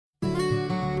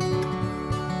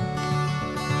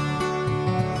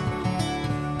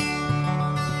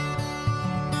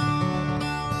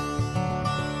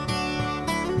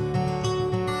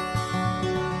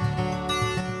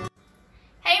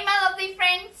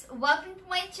welcome to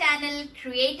my channel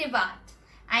Creative Art.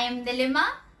 I am Nilima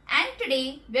and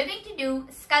today we are going to do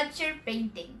sculpture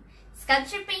painting.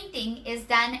 Sculpture painting is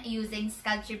done using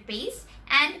sculpture paste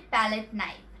and palette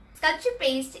knife. Sculpture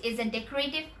paste is a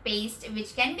decorative paste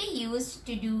which can be used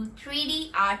to do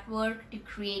 3D artwork, to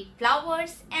create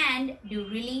flowers and do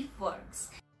relief works.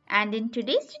 And in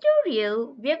today's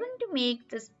tutorial, we are going to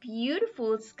make this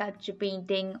beautiful sculpture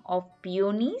painting of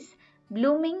peonies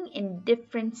blooming in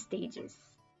different stages.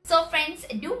 So friends,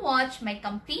 do watch my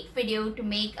complete video to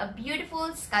make a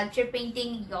beautiful sculpture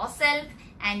painting yourself,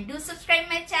 and do subscribe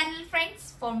my channel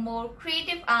friends for more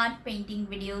creative art painting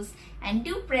videos, and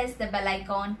do press the bell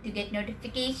icon to get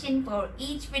notification for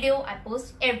each video I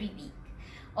post every week.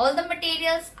 All the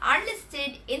materials are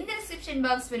listed in the description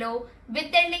box below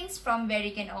with their links from where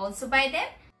you can also buy them.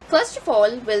 First of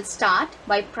all, we'll start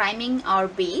by priming our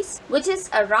base, which is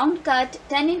a round cut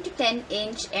 10 into 10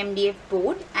 inch MDF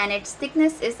board and its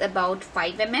thickness is about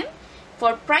 5 mm.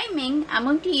 For priming, I'm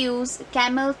going to use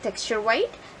camel texture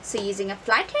white. So using a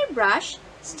flat hair brush,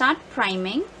 start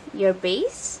priming your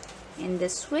base in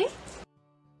this way.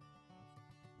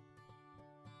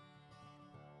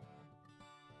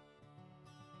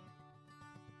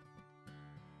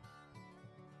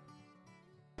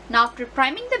 Now after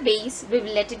priming the base, we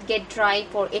will let it get dry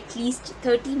for at least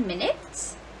 30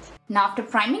 minutes. Now after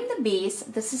priming the base,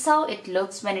 this is how it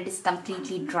looks when it is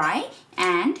completely dry.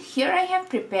 And here I have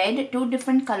prepared two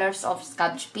different colors of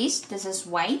sculpture paste. This is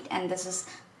white and this is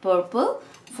purple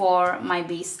for my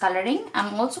base coloring.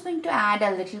 I'm also going to add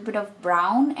a little bit of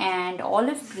brown and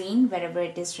olive green wherever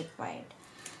it is required.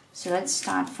 So let's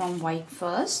start from white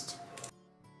first.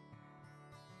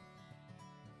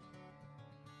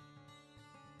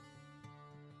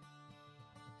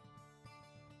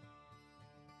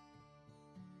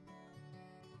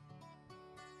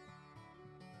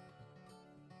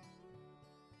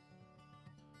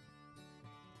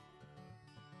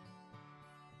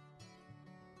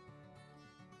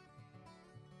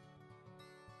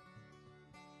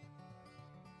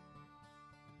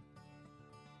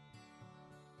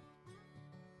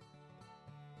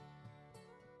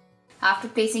 After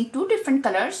placing two different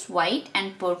colors, white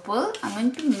and purple, I'm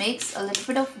going to mix a little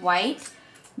bit of white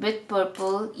with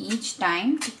purple each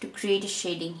time to create a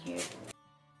shading here.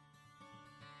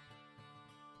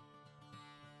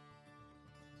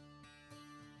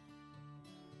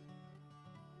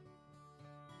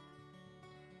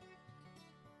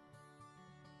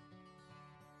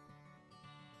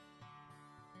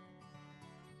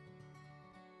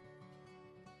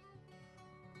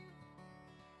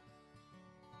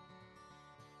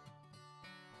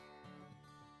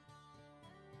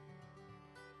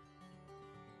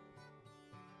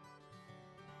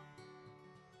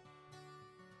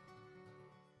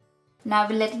 Now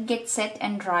we'll let it get set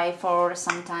and dry for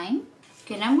some time.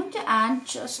 Okay, now I'm going to add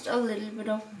just a little bit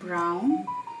of brown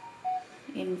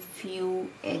in few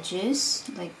edges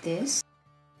like this.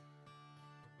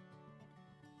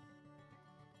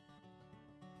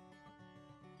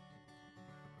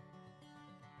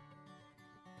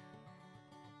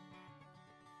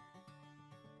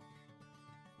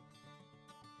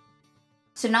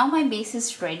 So now my base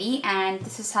is ready and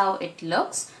this is how it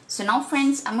looks. So now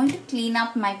friends, I'm going to clean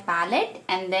up my palette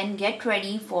and then get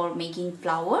ready for making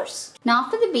flowers. Now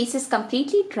after the base is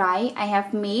completely dry, I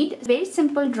have made a very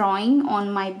simple drawing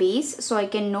on my base so I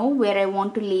can know where I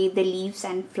want to lay the leaves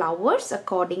and flowers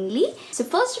accordingly. So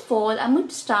first of all, I'm going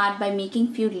to start by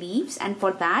making few leaves, and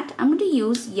for that I'm going to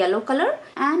use yellow color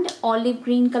and olive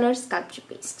green color sculpture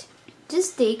paste.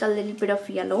 Just take a little bit of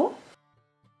yellow,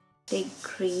 take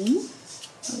green,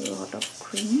 a lot of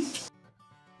green,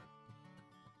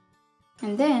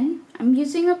 and then I'm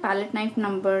using a palette knife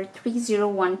number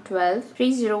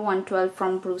 30112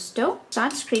 from Brewster.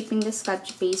 Start scraping the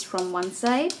sculpture paste from one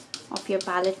side of your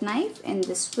palette knife in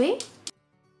this way.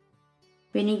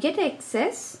 When you get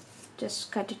excess,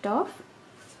 just cut it off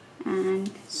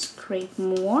and scrape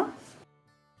more.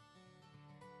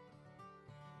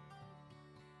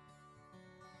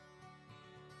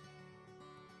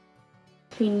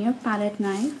 Clean your palette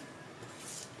knife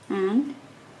and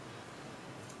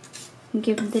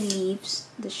give the leaves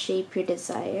the shape you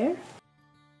desire.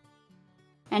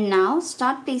 And now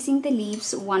start placing the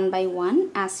leaves one by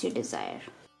one as you desire.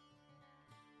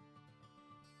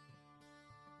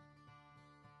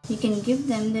 You can give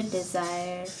them the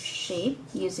desired shape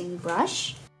using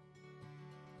brush.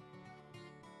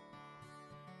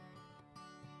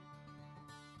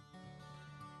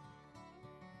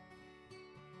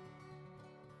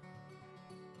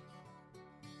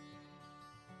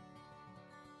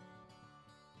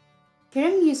 Here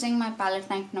I'm using my palette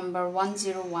knife number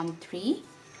 1013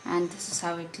 and this is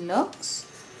how it looks.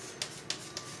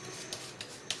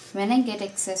 When I get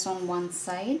excess on one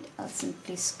side, I'll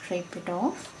simply scrape it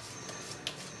off.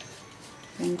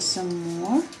 Bring some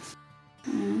more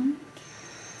and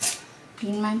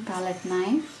clean my palette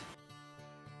knife.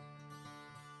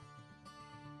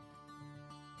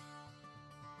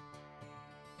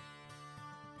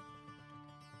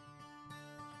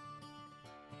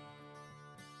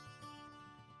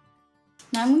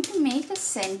 Now I'm going to make a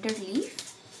center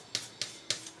leaf.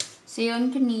 So you're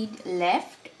going to need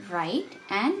left, right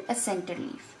and a center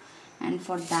leaf. And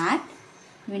for that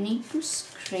we need to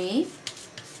scrape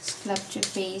sculpture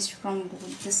paste from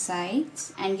both the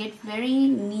sides and get very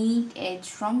neat edge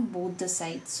from both the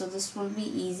sides. So this will be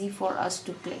easy for us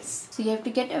to place. So you have to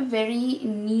get a very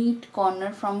neat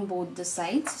corner from both the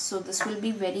sides. So this will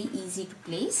be very easy to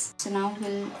place. So now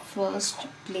we'll first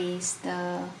place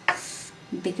the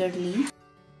bigger leaf.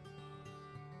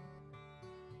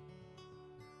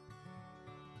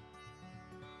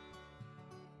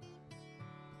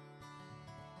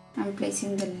 I'm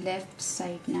placing the left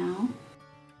side now,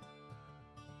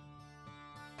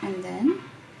 and then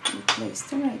we place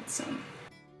the right side.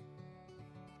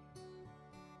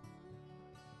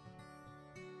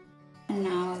 And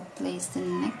now I'll place the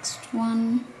next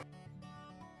one.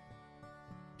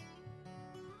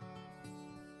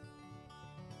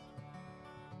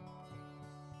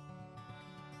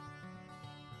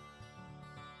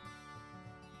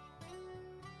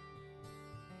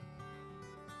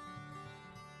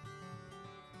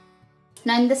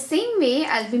 Now in the same way,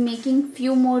 I'll be making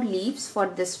few more leaves for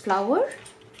this flower.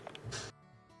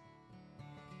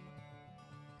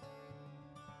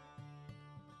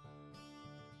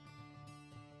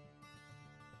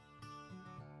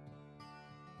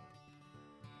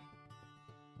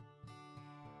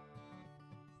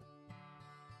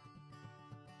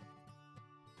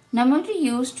 Now I'm going to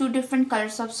use two different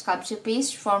colors of sculpture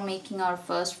paste for making our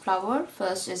first flower.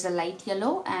 First is a light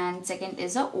yellow and second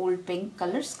is a old pink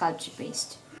color sculpture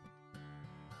paste.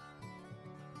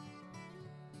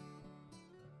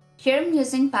 Here I'm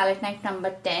using palette knife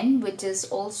number 10, which is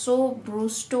also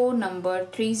Brusto number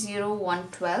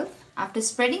 30112. After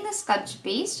spreading the sculpture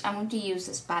paste, I'm going to use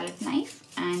this palette knife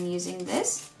and using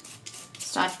this,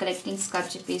 start collecting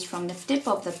sculpture paste from the tip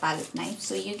of the palette knife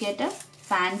so you get a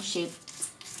fan shaped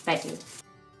petal.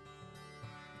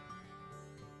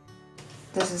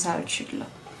 This is how it should look.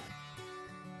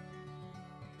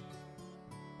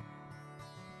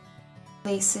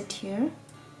 Place it here.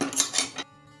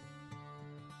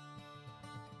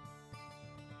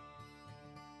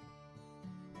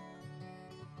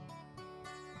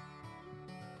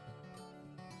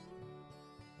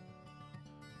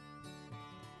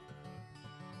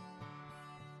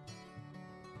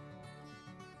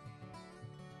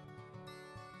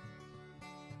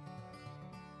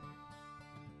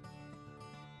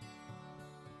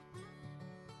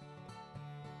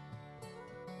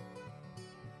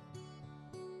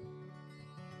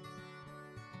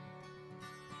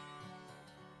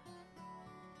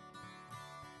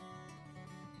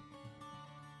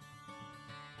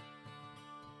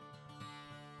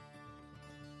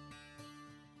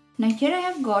 Now here I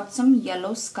have got some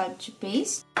yellow sculpture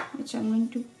paste which I'm going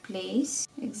to place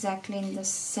exactly in the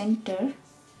center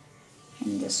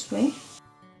in this way.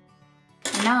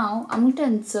 Now I'm going to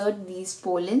insert these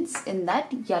pollens in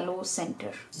that yellow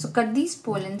center. So cut these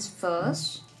pollens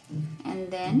first and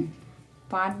then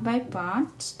part by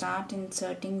part start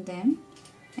inserting them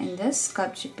in the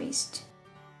sculpture paste.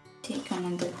 Take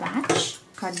another batch,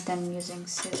 cut them using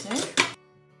scissors.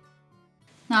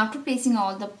 Now after placing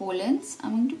all the pollens,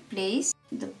 I'm going to place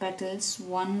the petals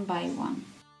one by one.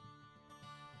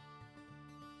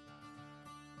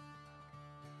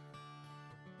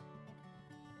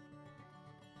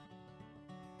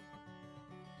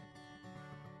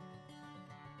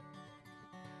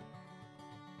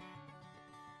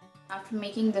 After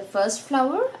making the first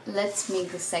flower, let's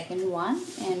make the second one,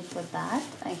 and for that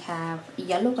I have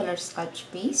yellow color sculpture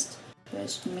paste.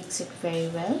 First mix it very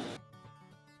well.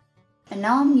 And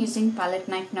now I'm using palette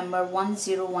knife number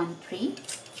 1013.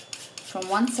 From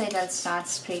one side I'll start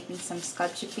scraping some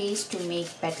sculpture paste to make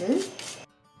petal.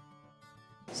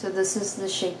 So this is the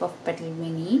shape of petal we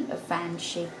need, a fan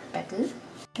shaped petal.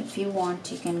 If you want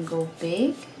you can go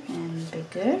big and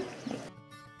bigger, like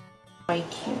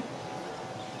right here.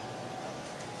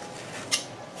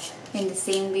 In the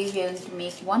same way we are going to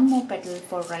make one more petal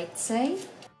for right side.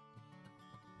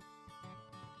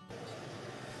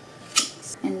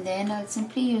 And then I'll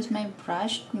simply use my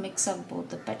brush to mix up both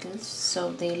the petals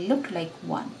so they look like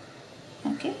one.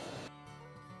 Okay.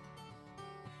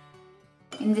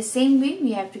 In the same way,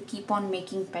 we have to keep on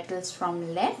making petals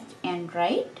from left and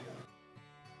right.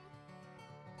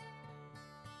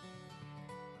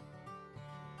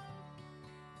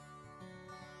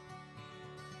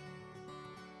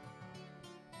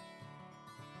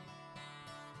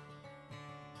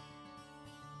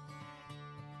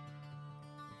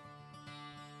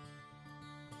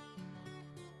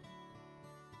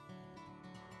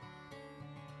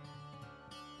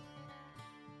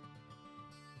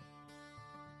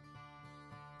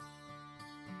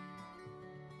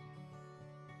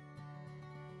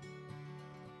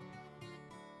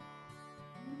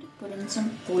 Put in some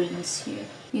pollens here.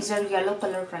 These are yellow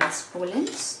color rice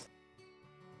pollens.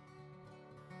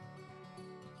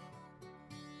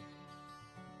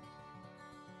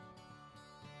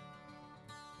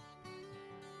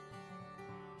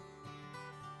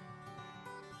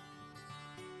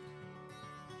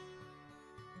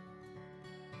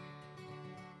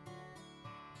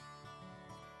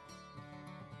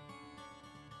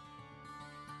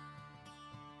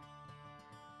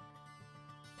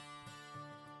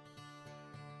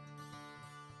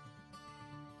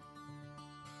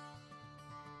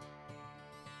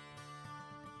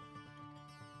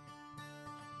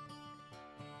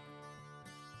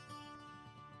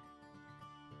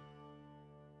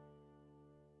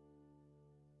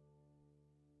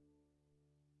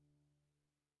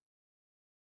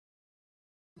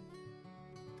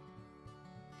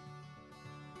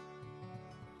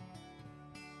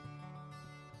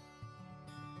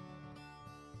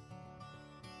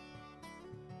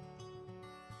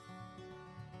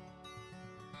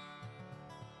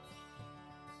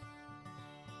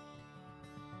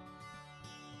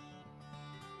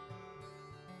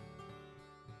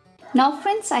 Now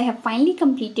friends, I have finally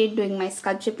completed doing my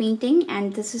sculpture painting,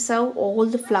 and this is how all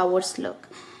the flowers look.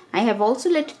 I have also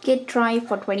let it get dry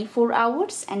for 24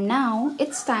 hours, and now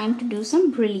it's time to do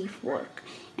some relief work.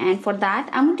 And for that,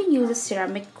 I'm going to use a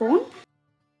ceramic cone.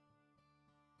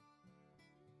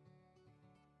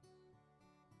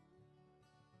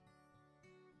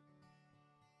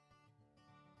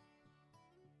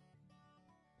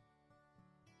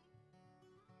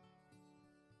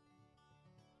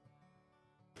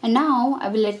 And now I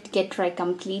will let it get dry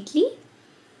completely.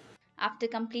 After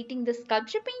completing the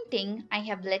sculpture painting, I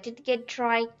have let it get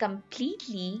dry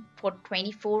completely for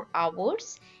 24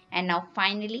 hours. And now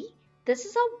finally, this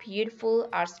is how beautiful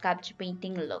our sculpture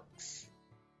painting looks.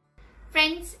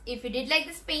 Friends, if you did like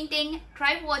this painting,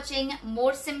 try watching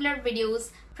more similar videos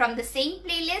from the same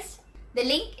playlist. The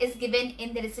link is given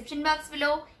in the description box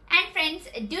below. And friends,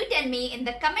 do tell me in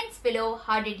the comments below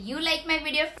how did you like my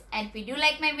videos, and if you do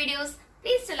like my videos,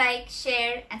 please do like,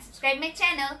 share and subscribe my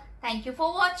channel. Thank you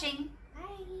for watching.